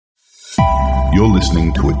You're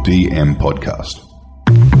listening to a DM podcast.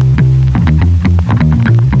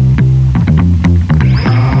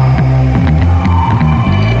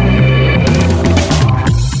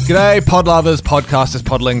 G'day, pod lovers, podcasters,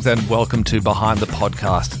 podlings, and welcome to Behind the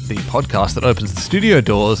Podcast, the podcast that opens the studio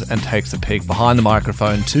doors and takes a peek behind the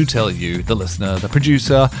microphone to tell you, the listener, the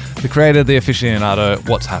producer, the creator, the aficionado,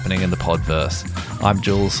 what's happening in the podverse. I'm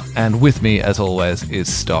Jules, and with me, as always, is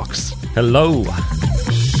Stocks. Hello.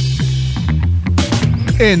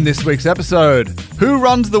 In this week's episode, who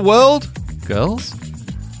runs the world? Girls?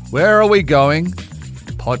 Where are we going?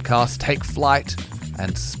 Podcasts take flight.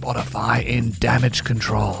 And Spotify in damage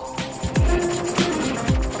control.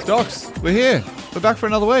 Stocks, we're here. We're back for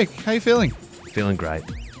another week. How you feeling? Feeling great.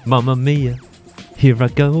 Mamma mia, here I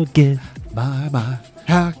go again. My,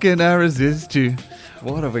 how can I resist you?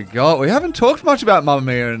 What have we got? We haven't talked much about Mamma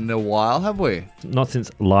Mia in a while, have we? Not since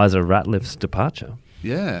Liza Ratliff's departure.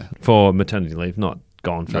 Yeah. For maternity leave, not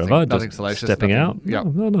gone forever. Nothing salacious. Stepping out. Yep.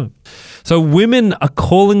 No. So women are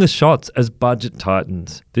calling the shots as budget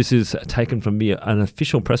titans. This is taken from an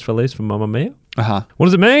official press release from Mamma Mia. Uh-huh. What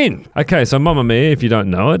does it mean? Okay, so Mamma Mia, if you don't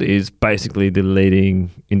know it, is basically the leading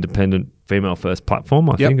independent female-first platform,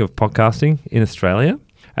 I think, of podcasting in Australia.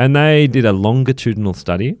 And they did a longitudinal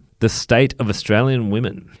study, the state of Australian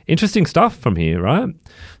women. Interesting stuff from here, right?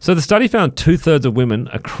 So the study found 2/3 of women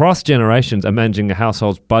across generations are managing a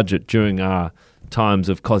household's budget during times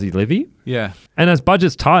of Cosy Livy. Yeah. And as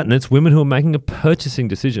budgets tighten, it's women who are making purchasing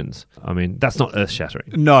decisions. I mean, that's not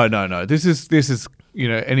earth-shattering. No. This is,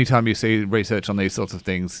 anytime you see research on these sorts of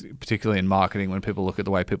things, particularly in marketing, when people look at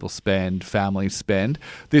the way people spend, families spend,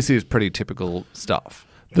 this is pretty typical stuff.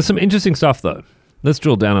 There's some interesting stuff, though. Let's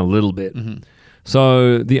drill down a little bit. Mm-hmm.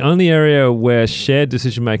 So the only area where shared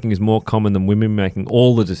decision-making is more common than women making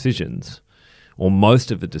all the decisions, or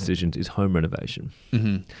most of the decisions, is home renovation.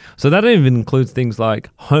 Mm-hmm. So that even includes things like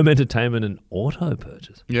home entertainment and auto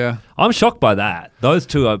purchase. Yeah. I'm shocked by that. Those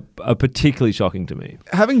two are particularly shocking to me.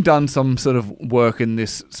 Having done some sort of work in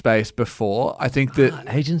this space before, I think that...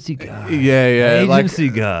 Agency guy. Yeah. Agency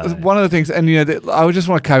guy. One of the things, and I would just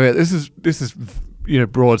want to caveat, this is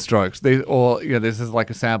broad strokes. This is like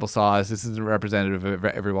a sample size. This isn't representative of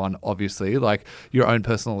everyone, obviously. Like, your own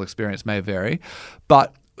personal experience may vary.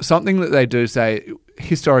 But something that they do say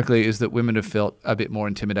historically is that women have felt a bit more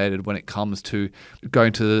intimidated when it comes to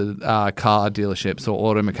going to car dealerships or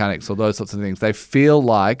auto mechanics or those sorts of things. They feel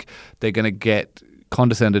like they're going to get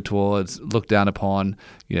condescended towards, looked down upon.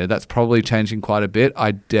 That's probably changing quite a bit.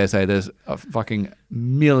 I dare say there's a fucking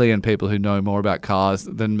million people who know more about cars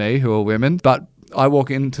than me who are women. But I walk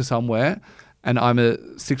into somewhere and I'm a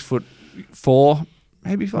 6'4",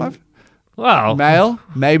 maybe 5. Wow. Male,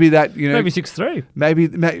 maybe that, maybe 6'3". Maybe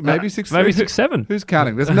 6'3". Maybe 6'7". Who's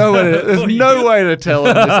counting? There's no way to tell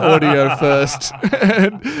in this audio first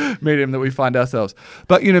medium that we find ourselves.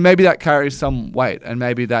 But maybe that carries some weight, and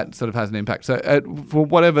maybe that sort of has an impact. So for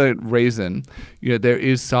whatever reason, there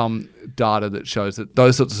is some data that shows that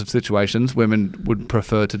those sorts of situations, women would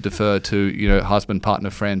prefer to defer to husband, partner,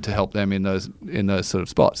 friend to help them in those sort of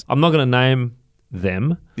spots. I'm not going to name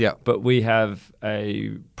them. Yeah. But we have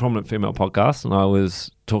a prominent female podcast, and I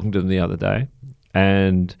was talking to them the other day,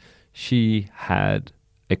 and she had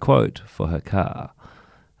a quote for her car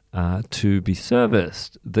to be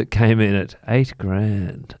serviced that came in at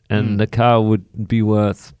 $8,000, and the car would be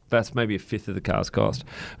worth, that's maybe a fifth of the car's cost.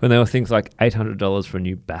 When there were things like $800 for a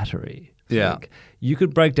new battery. Yeah. Like, you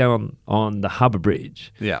could break down on the Harbour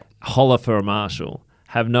Bridge, holler for a marshal,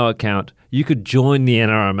 have no account. You could join the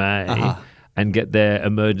NRMA and get their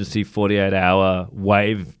emergency 48-hour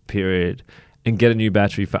waive period and get a new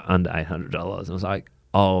battery for under $800. I was like,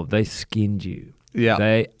 oh, they skinned you. Yeah.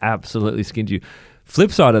 They absolutely skinned you.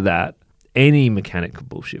 Flip side of that, any mechanic could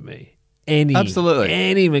bullshit me. Any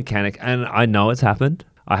mechanic. And I know it's happened.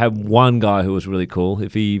 I had one guy who was really cool.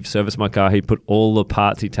 If he serviced my car, he'd put all the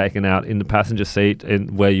parts he'd taken out in the passenger seat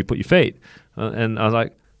and where you put your feet. And I was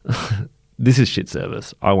like... This is shit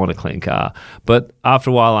service. I want a clean car. But after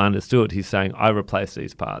a while, I understood. He's saying, I replaced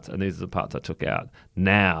these parts, and these are the parts I took out.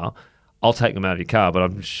 Now, I'll take them out of your car, but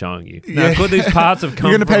I'm just showing you. Now, could these parts have come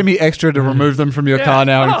You're going to pay me extra to remove them from your car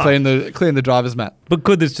now and clean the driver's mat. But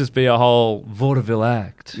could this just be a whole vaudeville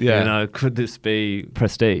act? Yeah. Could this be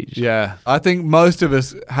prestige? Yeah. I think most of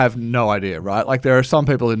us have no idea, right? Like, there are some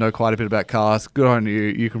people who know quite a bit about cars. Good on you.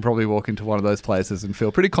 You can probably walk into one of those places and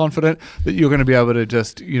feel pretty confident that you're going to be able to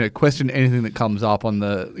just, question anything that comes up on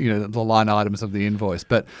the, the line items of the invoice.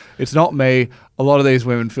 But it's not me. A lot of these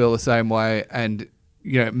women feel the same way, and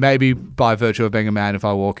maybe by virtue of being a man, if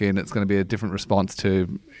I walk in, it's going to be a different response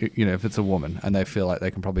to, if it's a woman and they feel like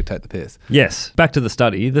they can probably take the piss. Yes. Back to the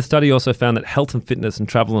study. The study also found that health and fitness and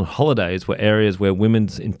travel and holidays were areas where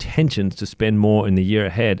women's intentions to spend more in the year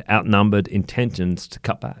ahead outnumbered intentions to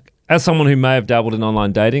cut back. As someone who may have dabbled in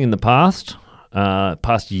online dating in the past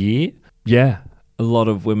year, a lot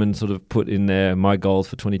of women sort of put in my goals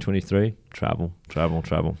for 2023, travel.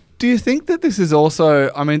 Do you think that this is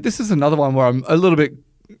also, this is another one where I'm a little bit,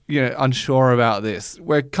 unsure about this.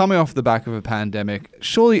 We're coming off the back of a pandemic.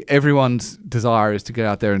 Surely everyone's desire is to get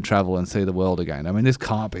out there and travel and see the world again. This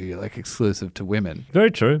can't be like exclusive to women.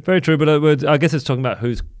 Very true. But I guess it's talking about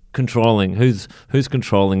who's controlling these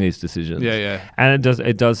decisions. Yeah. And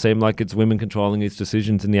it does seem like it's women controlling these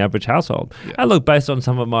decisions in the average household. Yeah. And look, based on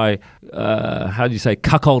some of my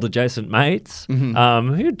cuckold adjacent mates,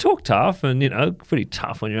 who talk tough and pretty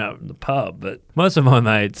tough when you're out in the pub, but most of my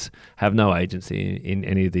mates have no agency in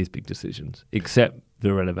any of these big decisions except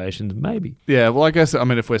the renovations, maybe. Yeah, well, I guess,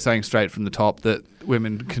 if we're saying straight from the top that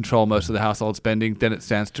women control most of the household spending, then it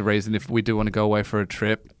stands to reason if we do want to go away for a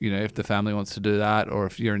trip, if the family wants to do that, or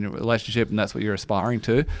if you're in a relationship and that's what you're aspiring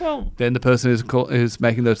to, then the person who's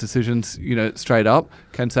making those decisions, straight up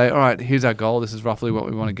can say, all right, here's our goal. This is roughly what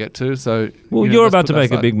we want to get to. So, you're about to make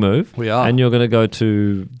a big move. We are. And you're going to go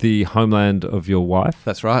to the homeland of your wife.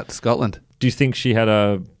 That's right, Scotland. Do you think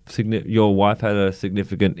your wife had a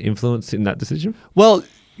significant influence in that decision? Well,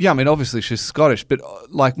 yeah, obviously she's Scottish, but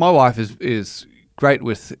like my wife is great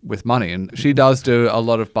with money, and she does do a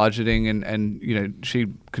lot of budgeting, and she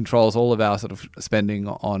controls all of our sort of spending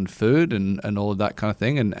on food and all of that kind of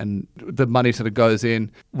thing, and the money sort of goes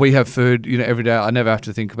in. We have food, every day. I never have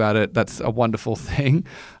to think about it. That's a wonderful thing.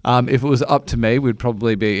 If it was up to me, we'd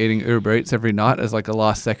probably be eating Uber Eats every night as like a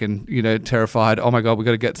last second, terrified, oh my God, we've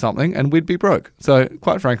got to get something, and we'd be broke. So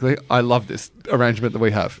quite frankly, I love this arrangement that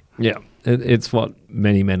we have. Yeah. It's what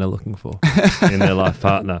many men are looking for in their life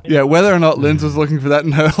partner. Yeah, whether or not Linz was looking for that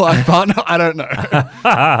in her life partner, I don't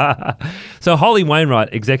know. So Holly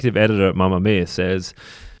Wainwright, executive editor at Mamamia, says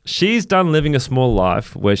she's done living a small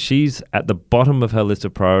life where she's at the bottom of her list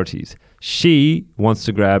of priorities. She wants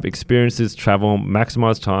to grab experiences, travel,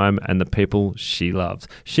 maximize time, and the people she loves.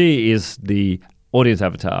 She is the audience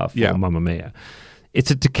avatar for Mamamia.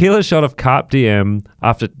 It's a tequila shot of Carpe Diem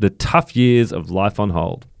after the tough years of life on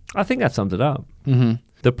hold. I think that sums it up. Mm-hmm.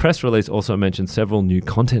 The press release also mentioned several new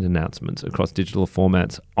content announcements across digital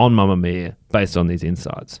formats on Mamamia based on these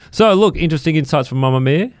insights. So, look, interesting insights from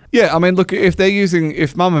Mamamia. Yeah, look, if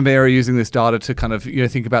Mamamia are using this data to kind of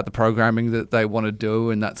think about the programming that they want to do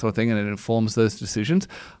and that sort of thing, and it informs those decisions,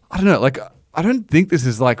 I don't know, I don't think this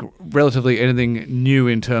is relatively anything new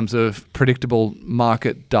in terms of predictable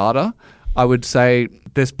market data. I would say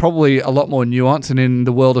there's probably a lot more nuance, and in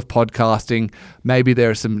the world of podcasting, maybe there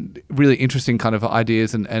are some really interesting kind of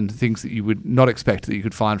ideas and things that you would not expect that you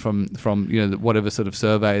could find from whatever sort of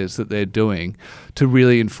surveys that they're doing to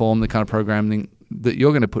really inform the kind of programming that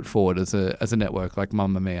you're going to put forward as a network like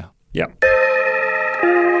Mamamia. Yeah.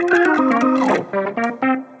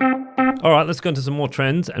 All right, let's go into some more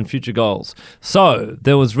trends and future goals. So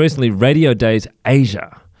there was recently Radio Days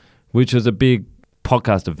Asia, which was a big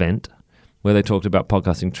podcast event where they talked about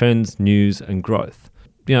podcasting trends, news, and growth.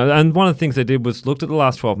 And one of the things they did was looked at the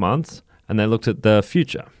last 12 months and they looked at the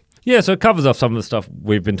future. Yeah, so it covers off some of the stuff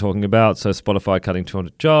we've been talking about. So Spotify cutting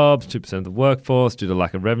 200 jobs, 2% of the workforce due to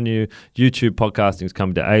lack of revenue. YouTube podcasting is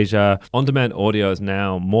coming to Asia. On-demand audio is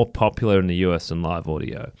now more popular in the US than live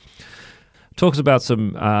audio. Talks about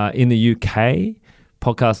some, in the UK,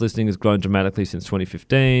 podcast listening has grown dramatically since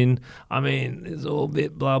 2015. It's all a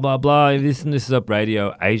bit blah, blah, blah. This is a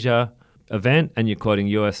Radio Asia event and you're quoting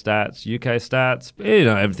US stats, UK stats,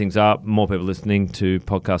 everything's up, more people listening to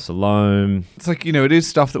podcasts alone. It's it is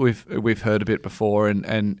stuff that we've heard a bit before,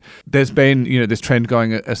 and there's been, this trend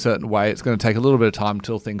going a certain way. It's going to take a little bit of time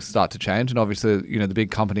until things start to change, and obviously, the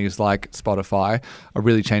big companies like Spotify are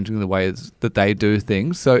really changing the ways that they do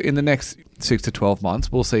things. So in the next 6 to 12 months,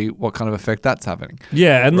 we'll see what kind of effect that's having.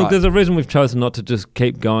 Yeah, and look, there's a reason we've chosen not to just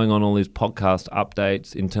keep going on all these podcast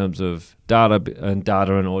updates in terms of data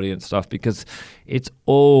and audience stuff, because it's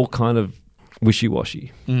all kind of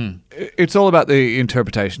wishy-washy. It's all about the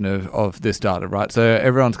interpretation of this data, right? So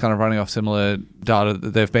everyone's kind of running off similar data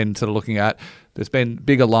that they've been sort of looking at. There's been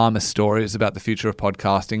big alarmist stories about the future of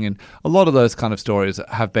podcasting, and a lot of those kind of stories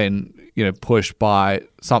have been, pushed by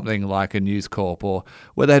something like a News Corp, or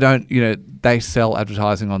where they don't, they sell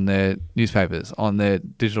advertising on their newspapers, on their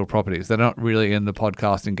digital properties. They're not really in the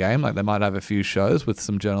podcasting game. Like, they might have a few shows with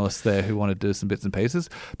some journalists there who want to do some bits and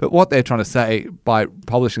pieces. But what they're trying to say by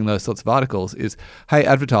publishing those sorts of articles is, hey,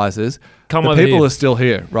 advertisers, advertisers, Come the over people here. are still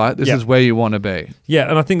here, right? This is where you want to be. Yeah,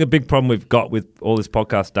 and I think the big problem we've got with all this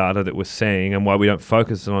podcast data that we're seeing and why we don't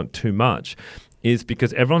focus on it too much is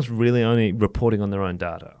because everyone's really only reporting on their own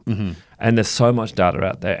data. Mm-hmm. And there's so much data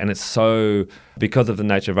out there, and it's so, because of the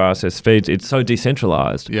nature of RSS feeds, it's so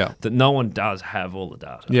decentralized that no one does have all the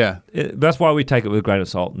data. Yeah. That's why we take it with a grain of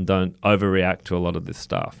salt and don't overreact to a lot of this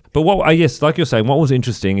stuff. But what I guess, like you're saying, what was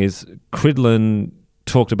interesting is Cridlin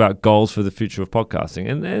talked about goals for the future of podcasting.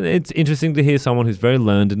 And it's interesting to hear someone who's very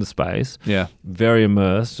learned in the space, very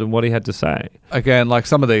immersed, and what he had to say. Again, like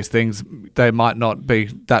some of these things, they might not be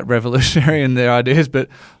that revolutionary in their ideas, but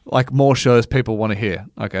like more shows people want to hear.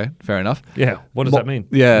 Okay, fair enough. Yeah, what does that mean?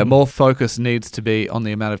 Yeah, more focus needs to be on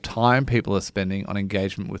the amount of time people are spending on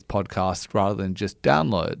engagement with podcasts rather than just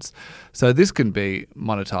downloads. So this can be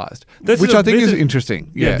monetized, which I think is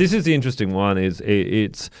interesting. Yeah, this is the interesting one.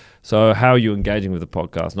 It's so how are you engaging with the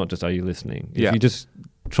podcast, not just are you listening? If you're just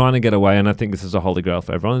trying to get away, and I think this is a holy grail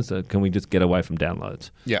for everyone, so can we just get away from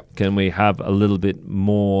downloads? Yeah. Can we have a little bit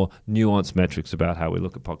more nuanced metrics about how we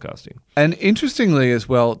look at podcasting? And interestingly as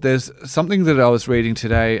well, there's something that I was reading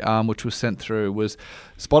today, which was sent through, was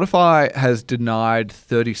Spotify has denied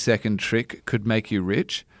 30-second trick could make you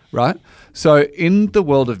rich. Right? So in the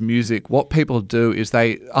world of music, what people do is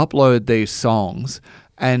they upload these songs,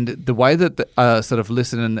 and the way that the sort of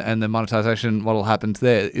listen and the monetization model happens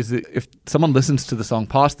there is that if someone listens to the song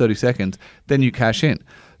past 30 seconds, then you cash in.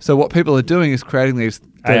 So what people are doing is creating these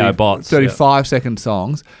AI bots, 35-second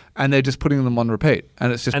songs, and they're just putting them on repeat,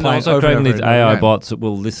 and it's just and playing also over creating and over these and over AI again. bots that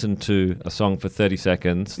will listen to a song for 30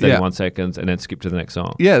 seconds, 31 seconds, and then skip to the next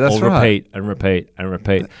song. Yeah, that's or right. repeat and repeat and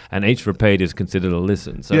repeat, and each repeat is considered a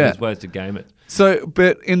listen. So there's ways to game it. So,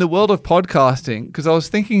 but in the world of podcasting, because I was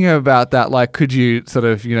thinking about that, like, could you sort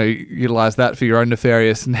of, utilize that for your own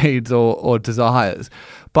nefarious needs or desires?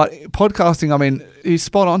 But podcasting, I mean, is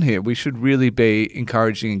spot on here. We should really be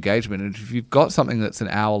encouraging engagement. And if you've got something that's an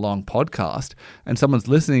hour-long podcast and someone's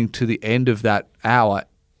listening to the end of that hour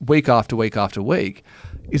week after week after week,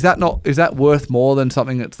 is that worth more than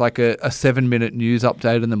something that's like a 7-minute news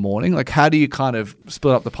update in the morning? Like, how do you kind of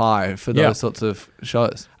split up the pie for those sorts of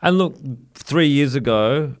shows? And look, 3 years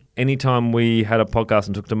ago, anytime we had a podcast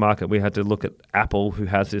and took to market, we had to look at Apple, who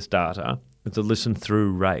has this data, with a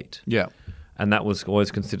listen-through rate. Yeah. And that was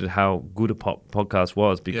always considered how good a podcast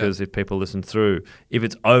was, because if people listen through, if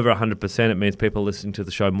it's over 100%, it means people listening to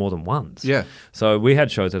the show more than once. Yeah. So we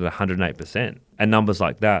had shows at 108% and numbers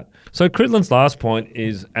like that. So Cridlin's last point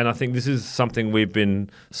is, and I think this is something we've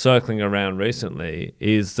been circling around recently,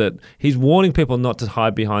 is that he's warning people not to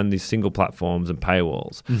hide behind these single platforms and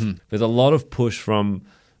paywalls. Mm-hmm. There's a lot of push from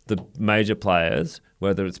the major players,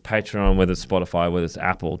 whether it's Patreon, whether it's Spotify, whether it's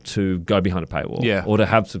Apple, to go behind a paywall or to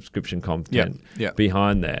have subscription content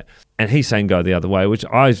behind there. And he's saying go the other way, which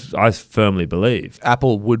I firmly believe.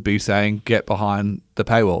 Apple would be saying get behind the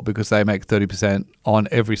paywall because they make 30% on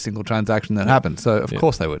every single transaction that happens. So, of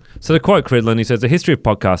course they would. So to quote Cridlin, he says, the history of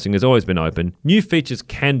podcasting has always been open. New features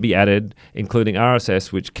can be added, including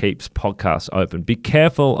RSS, which keeps podcasts open. Be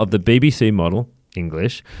careful of the BBC model,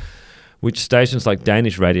 English, which stations like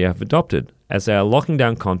Danish radio have adopted, as they are locking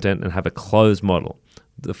down content and have a closed model.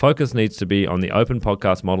 The focus needs to be on the open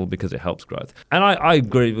podcast model because it helps growth. And I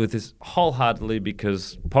agree with this wholeheartedly,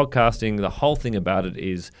 because podcasting, the whole thing about it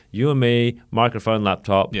is you and me, microphone,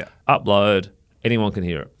 laptop, upload, anyone can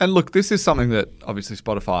hear it. And look, this is something that obviously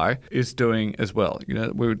Spotify is doing as well.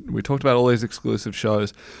 We talked about all these exclusive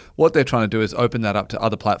shows. What they're trying to do is open that up to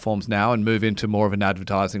other platforms now and move into more of an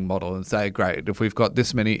advertising model and say, great, if we've got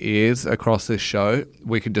this many ears across this show,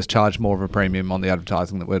 we can just charge more of a premium on the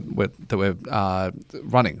advertising that we're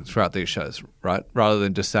running throughout these shows, right? Rather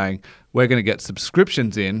than just saying we're going to get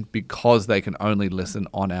subscriptions in because they can only listen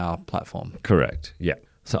on our platform. Correct. Yeah.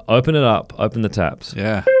 So open it up, open the taps.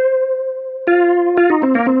 Yeah.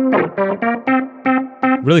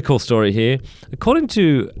 Really cool story here. According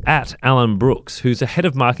to @Alan Brooks, who's the head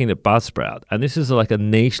of marketing at Buzzsprout, and this is like a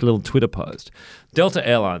niche little Twitter post. Delta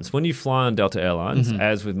Airlines, when you fly on Delta Airlines,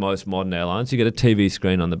 as with most modern airlines, you get a TV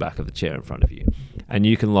screen on the back of the chair in front of you. And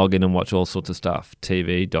you can log in and watch all sorts of stuff,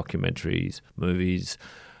 TV, documentaries, movies,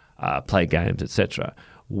 play games, etc.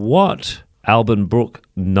 What Alban Brook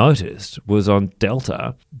noticed was on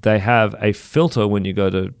Delta, they have a filter when you go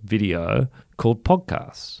to video called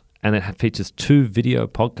podcasts, and it features 2 video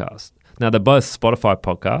podcasts. Now, they're both Spotify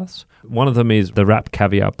podcasts. One of them is the Rap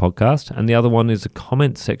Caviar podcast, and the other one is a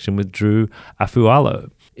comment section with Drew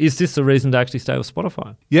Afualo. Is this the reason to actually stay with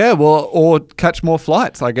Spotify? Yeah, well, or catch more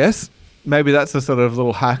flights, I guess. Maybe that's a sort of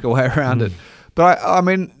little hack away around it. But I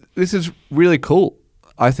mean, this is really cool.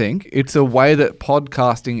 I think. It's a way that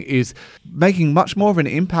podcasting is making much more of an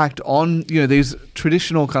impact on, these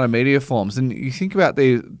traditional kind of media forms. And you think about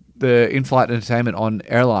the in-flight entertainment on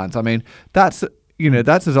airlines. I mean, that's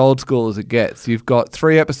as old school as it gets. You've got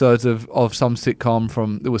 3 episodes of some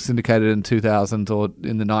sitcom that was syndicated in 2000s or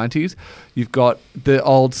in the 90s. You've got the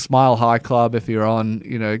old Smile High Club if you're on,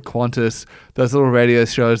 Qantas, those little radio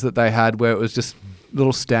shows that they had where it was just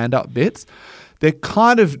little stand-up bits. They're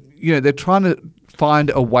kind of, they're trying to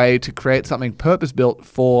find a way to create something purpose-built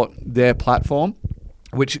for their platform,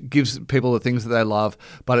 which gives people the things that they love,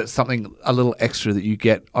 but it's something a little extra that you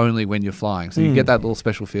get only when you're flying. So you get that little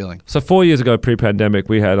special feeling. So 4 years ago, pre-pandemic,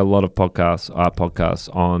 we had a lot of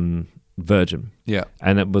podcasts on Virgin. Yeah.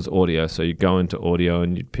 And it was audio. So you go into audio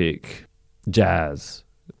and you'd pick jazz,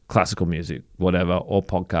 classical music, whatever, or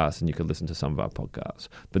podcasts, and you could listen to some of our podcasts.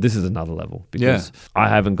 But this is another level because I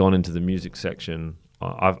haven't gone into the music section.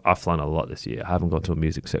 I've flown a lot this year. I haven't gone to a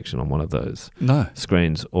music section on one of those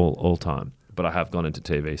screens all time. But I have gone into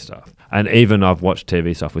TV stuff. And even I've watched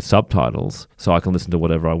TV stuff with subtitles so I can listen to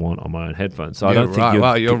whatever I want on my own headphones. So I don't think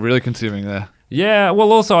you're really consuming there. Yeah,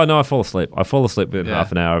 well, also I know I fall asleep. I fall asleep within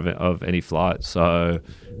half an hour of any flight. So,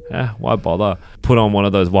 why bother? Put on one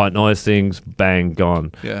of those white noise things, bang,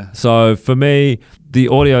 gone. Yeah. So for me, the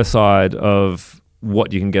audio side of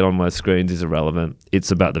what you can get on my screens is irrelevant.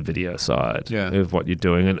 It's about the video side of what you're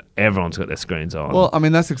doing, and everyone's got their screens on. Well, I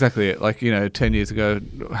mean, that's exactly it. Like, 10 years ago,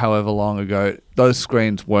 however long ago, those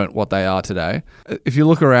screens weren't what they are today. If you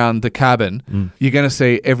look around the cabin, you're going to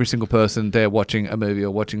see every single person there watching a movie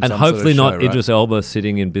or watching some hopefully sort of show, not Idris Elba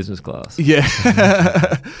sitting in business class. Yeah.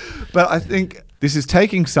 But I think this is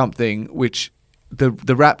taking something which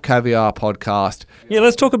the Rap Caviar podcast. Yeah,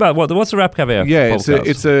 let's talk about what's the Rap Caviar podcast?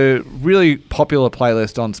 It's a really popular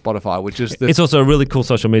playlist on Spotify, which is it's also a really cool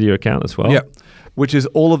social media account as well. Yeah. Which is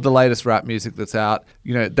all of the latest rap music that's out.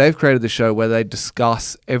 They've created this show where they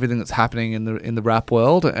discuss everything that's happening in the rap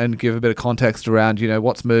world and give a bit of context around,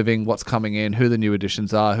 what's moving, what's coming in, who the new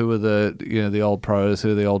additions are, who are the old pros,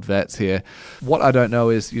 who are the old vets here. What I don't know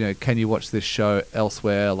is, can you watch this show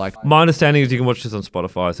elsewhere? Like, my understanding is you can watch this on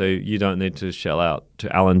Spotify, so you don't need to shell out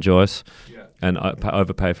to Alan Joyce and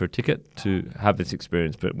overpay for a ticket to have this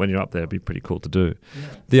experience. But when you're up there, it'd be pretty cool to do. Yeah.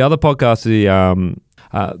 The other podcast,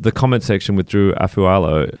 the comment section with Drew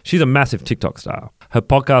Afualo. She's a massive TikTok star. Her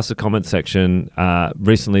podcast, The Comment Section,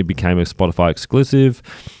 recently became a Spotify exclusive.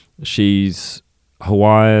 She's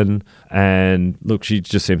Hawaiian, and look, she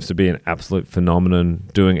just seems to be an absolute phenomenon,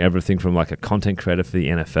 doing everything from like a content creator for the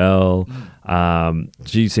NFL.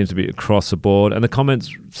 She seems to be across the board, and the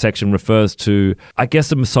comments section refers to, I guess,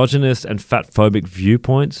 the misogynist and fat-phobic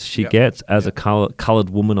viewpoints she gets as a colored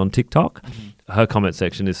woman on TikTok. Her comment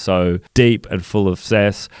section is so deep and full of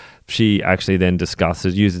sass. She actually then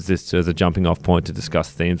uses this as a jumping off point to discuss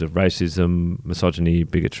themes of racism, misogyny,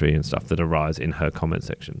 bigotry and stuff that arise in her comment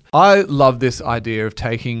section. I love this idea of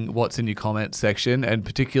taking what's in your comment section, and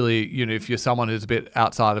particularly, if you're someone who's a bit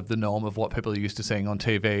outside of the norm of what people are used to seeing on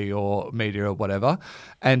TV or media or whatever,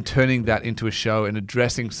 and turning that into a show and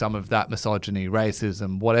addressing some of that misogyny,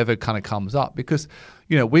 racism, whatever kind of comes up. Because,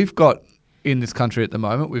 we've got... in this country at the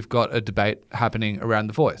moment, we've got a debate happening around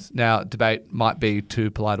The Voice. Now, debate might be too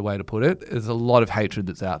polite a way to put it. There's a lot of hatred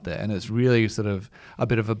that's out there, and it's really sort of a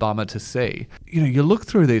bit of a bummer to see. You look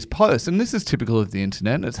through these posts, and this is typical of the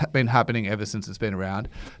internet. It's been happening ever since it's been around.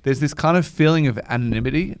 There's this kind of feeling of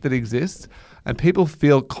anonymity that exists, and people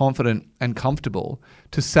feel confident and comfortable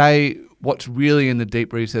to say what's really in the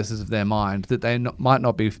deep recesses of their mind that they might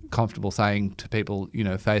not be comfortable saying to people,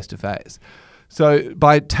 face to face. So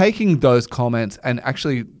by taking those comments and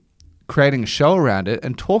actually creating a show around it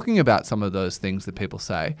and talking about some of those things that people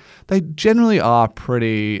say, they generally are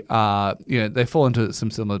pretty, they fall into some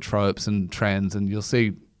similar tropes and trends, and you'll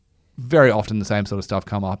see very often the same sort of stuff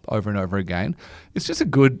come up over and over again. It's just a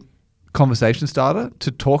good conversation starter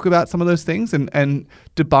to talk about some of those things and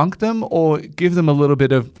debunk them or give them a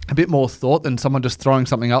bit more thought than someone just throwing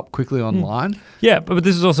something up quickly online. Yeah, but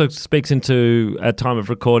this is also speaks into, at time of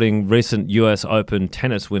recording, recent US Open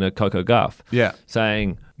tennis winner Coco Gauff. Yeah.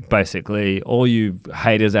 Saying, basically, all you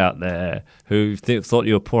haters out there who thought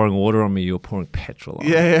you were pouring water on me, you were pouring petrol on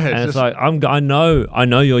me. Yeah. And it's like, I know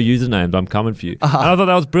your usernames, I'm coming for you. And I thought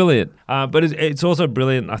that was brilliant. But it's also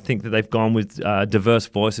brilliant, I think, that they've gone with diverse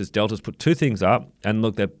voices. Delta's put 2 things up, and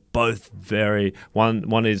look, they're both very,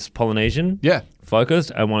 one is Polynesian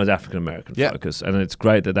focused, and one is African American focused. And it's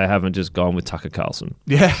great that they haven't just gone with Tucker Carlson.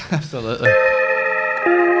 Yeah, absolutely.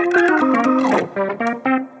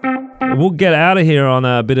 We'll get out of here on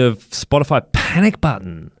a bit of Spotify panic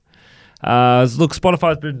button. Look,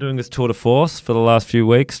 Spotify's been doing this tour de force for the last few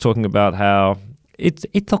weeks, talking about how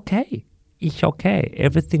it's okay. It's okay.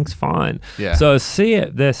 Everything's fine. Yeah. So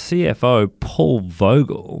their CFO, Paul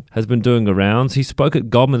Vogel, has been doing the rounds. He spoke at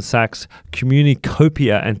Goldman Sachs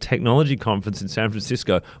Communicopia and Technology Conference in San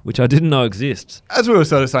Francisco, which I didn't know exists. As we were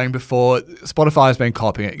sort of saying before, Spotify has been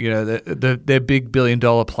copying it. You know, their big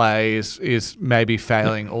billion-dollar play is maybe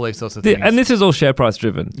failing, all these sorts of things. And this is all share price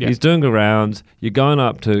driven. Yeah. He's doing the rounds. You're going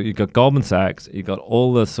up to, you've got Goldman Sachs, you've got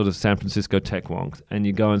all the sort of San Francisco tech wonks, and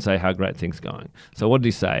you go and say how great things are going. So what did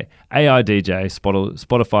he say? AI DJ,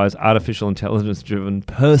 Spotify's artificial intelligence-driven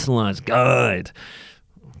personalized guide.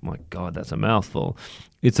 Oh my God, that's a mouthful.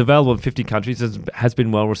 It's available in 50 countries and has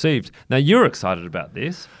been well received. Now, you're excited about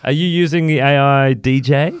this. Are you using the AI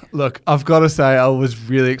DJ? Look, I've got to say I was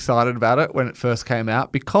really excited about it when it first came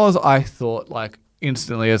out because I thought, like,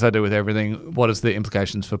 instantly, as I do with everything, what is the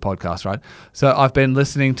implications for podcasts, right? So I've been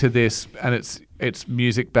listening to this and it's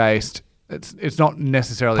music-based. It's not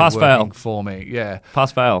necessarily working for me. Yeah.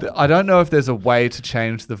 Pass fail. I don't know if there's a way to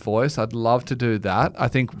change the voice. I'd love to do that. I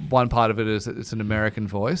think one part of it is that it's an American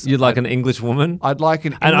voice. You'd like an English woman? I'd like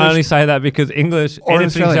an English... And I only say that because English,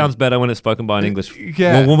 anything sounds better when it's spoken by an English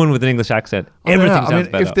woman with an English accent. Everything sounds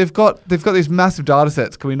better. If they've got these massive data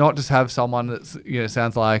sets, can we not just have someone that's, you know,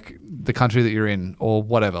 sounds like the country that you're in or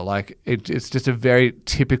whatever? Like it's just a very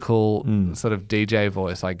typical sort of DJ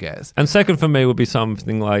voice, I guess. And second for me would be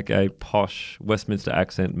something like a posh Westminster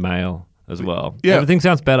accent male as well. Yeah. Everything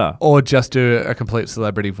sounds better. Or just do a complete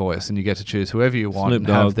celebrity voice and you get to choose whoever you want Snoop and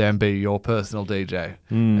Dogg. have them be your personal DJ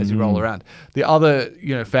as you roll around. The other,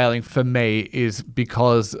 you know, failing for me is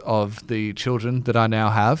because of the children that I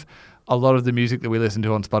now have. A lot of the music that we listen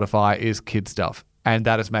to on Spotify is kid stuff. And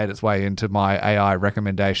that has made its way into my AI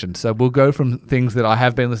recommendation. So we'll go from things that I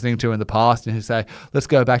have been listening to in the past and you say, let's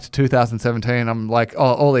go back to 2017. I'm like,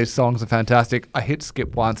 oh, all these songs are fantastic. I hit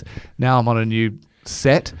skip once. Now I'm on a new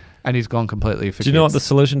set and he's gone completely for Do you know what the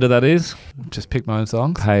solution to that is? Just pick my own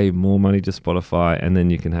songs. Pay more money to Spotify and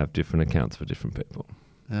then you can have different accounts for different people.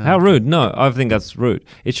 How rude. No, I think that's rude.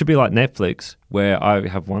 It should be like Netflix where I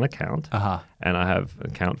have one account and I have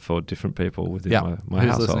an account for different people within my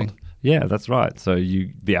household. Listening? Yeah, that's right. So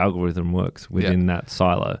the algorithm works within that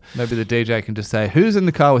silo. Maybe the DJ can just say, who's in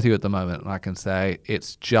the car with you at the moment? And I can say,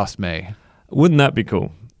 it's just me. Wouldn't that be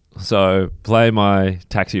cool? So play my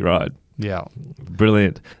taxi ride. Yeah.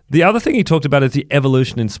 Brilliant. The other thing he talked about is the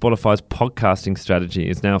evolution in Spotify's podcasting strategy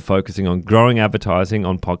is now focusing on growing advertising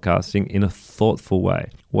on podcasting in a thoughtful way.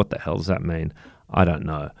 What the hell does that mean? I don't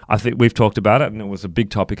know. I think we've talked about it, and it was a big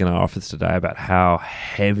topic in our office today about how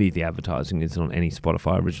heavy the advertising is on any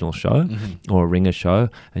Spotify original show or a Ringer show,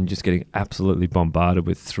 and just getting absolutely bombarded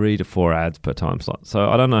with 3 to 4 ads per time slot. So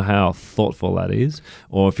I don't know how thoughtful that is,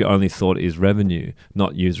 or if your only thought is revenue,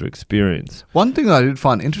 not user experience. One thing that I did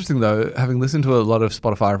find interesting, though, having listened to a lot of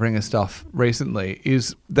Spotify Ringer stuff recently,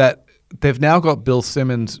 is that they've now got Bill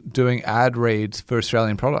Simmons doing ad reads for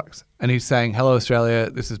Australian products. And he's saying, hello, Australia,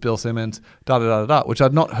 this is Bill Simmons, da-da-da-da-da, which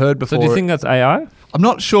I'd not heard before. So do you think that's AI? I'm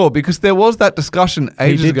not sure, because there was that discussion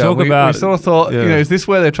ages ago. We sort of thought, you know, is this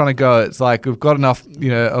where they're trying to go? It's like we've got enough, you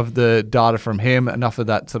know, of the data from him, enough of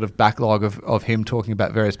that sort of backlog of him talking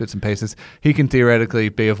about various bits and pieces. He can theoretically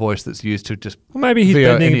be a voice that's used to just maybe he's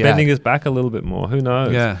bending his back a little bit more. Who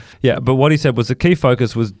knows? Yeah. Yeah, but what he said was the key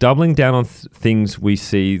focus was doubling down on things we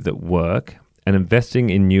see that work and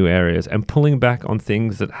investing in new areas and pulling back on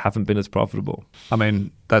things that haven't been as profitable. I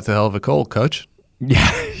mean, that's a hell of a call, coach.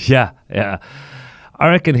 Yeah. I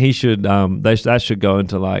reckon he should, that should go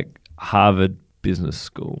into like Harvard Business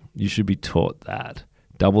School. You should be taught that.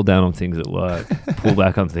 Double down on things that work, pull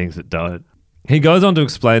back on things that don't. He goes on to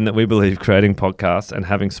explain that we believe creating podcasts and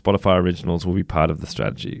having Spotify originals will be part of the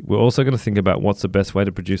strategy. We're also going to think about what's the best way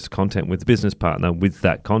to produce content with a business partner with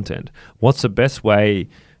that content. What's the best way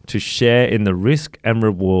to share in the risk and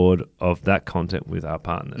reward of that content with our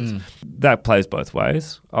partners. That plays both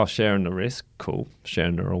ways. Oh, sharing the risk, cool.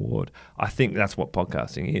 Sharing the reward. I think that's what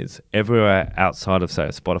podcasting is. Everywhere outside of, say, a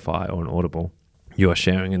Spotify or an Audible, you are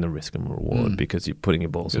sharing in the risk and reward because you're putting your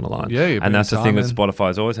balls on the line. Yeah, and that's the thing that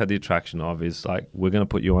Spotify's always had the attraction of is like, we're going to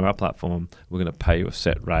put you on our platform. We're going to pay you a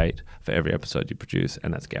set rate for every episode you produce,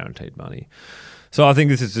 and that's guaranteed money. So I think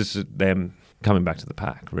this is just them coming back to the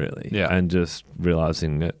pack, really, and just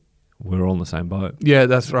realizing that we're all in the same boat. Yeah,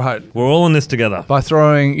 that's right. We're all in this together. By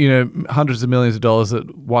throwing, hundreds of millions of dollars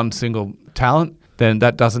at one single talent, then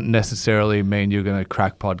that doesn't necessarily mean you're going to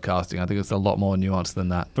crack podcasting. I think it's a lot more nuanced than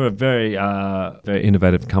that. For a very, very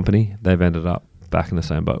innovative company, they've ended up back in the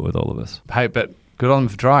same boat with all of us. Hey, but good on them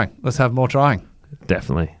for trying. Let's have more trying.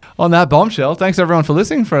 Definitely. On that bombshell, thanks everyone for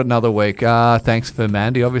listening for another week. Thanks for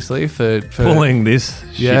Mandy, obviously, for pulling this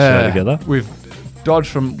shit show together. We've dodged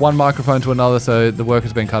from one microphone to another, so the work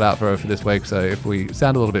has been cut out for this week. So if we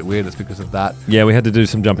sound a little bit weird, it's because of that. Yeah, we had to do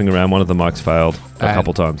some jumping around. One of the mics failed a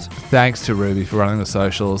couple times. Thanks to Ruby for running the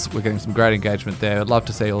socials. We're getting some great engagement there. I'd love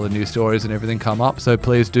to see all the news stories and everything come up. So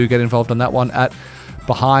please do get involved on that one at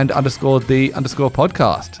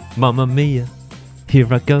behind_the_podcast. Mamma mia,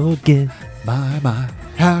 here I go again. My,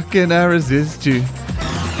 how can I resist you?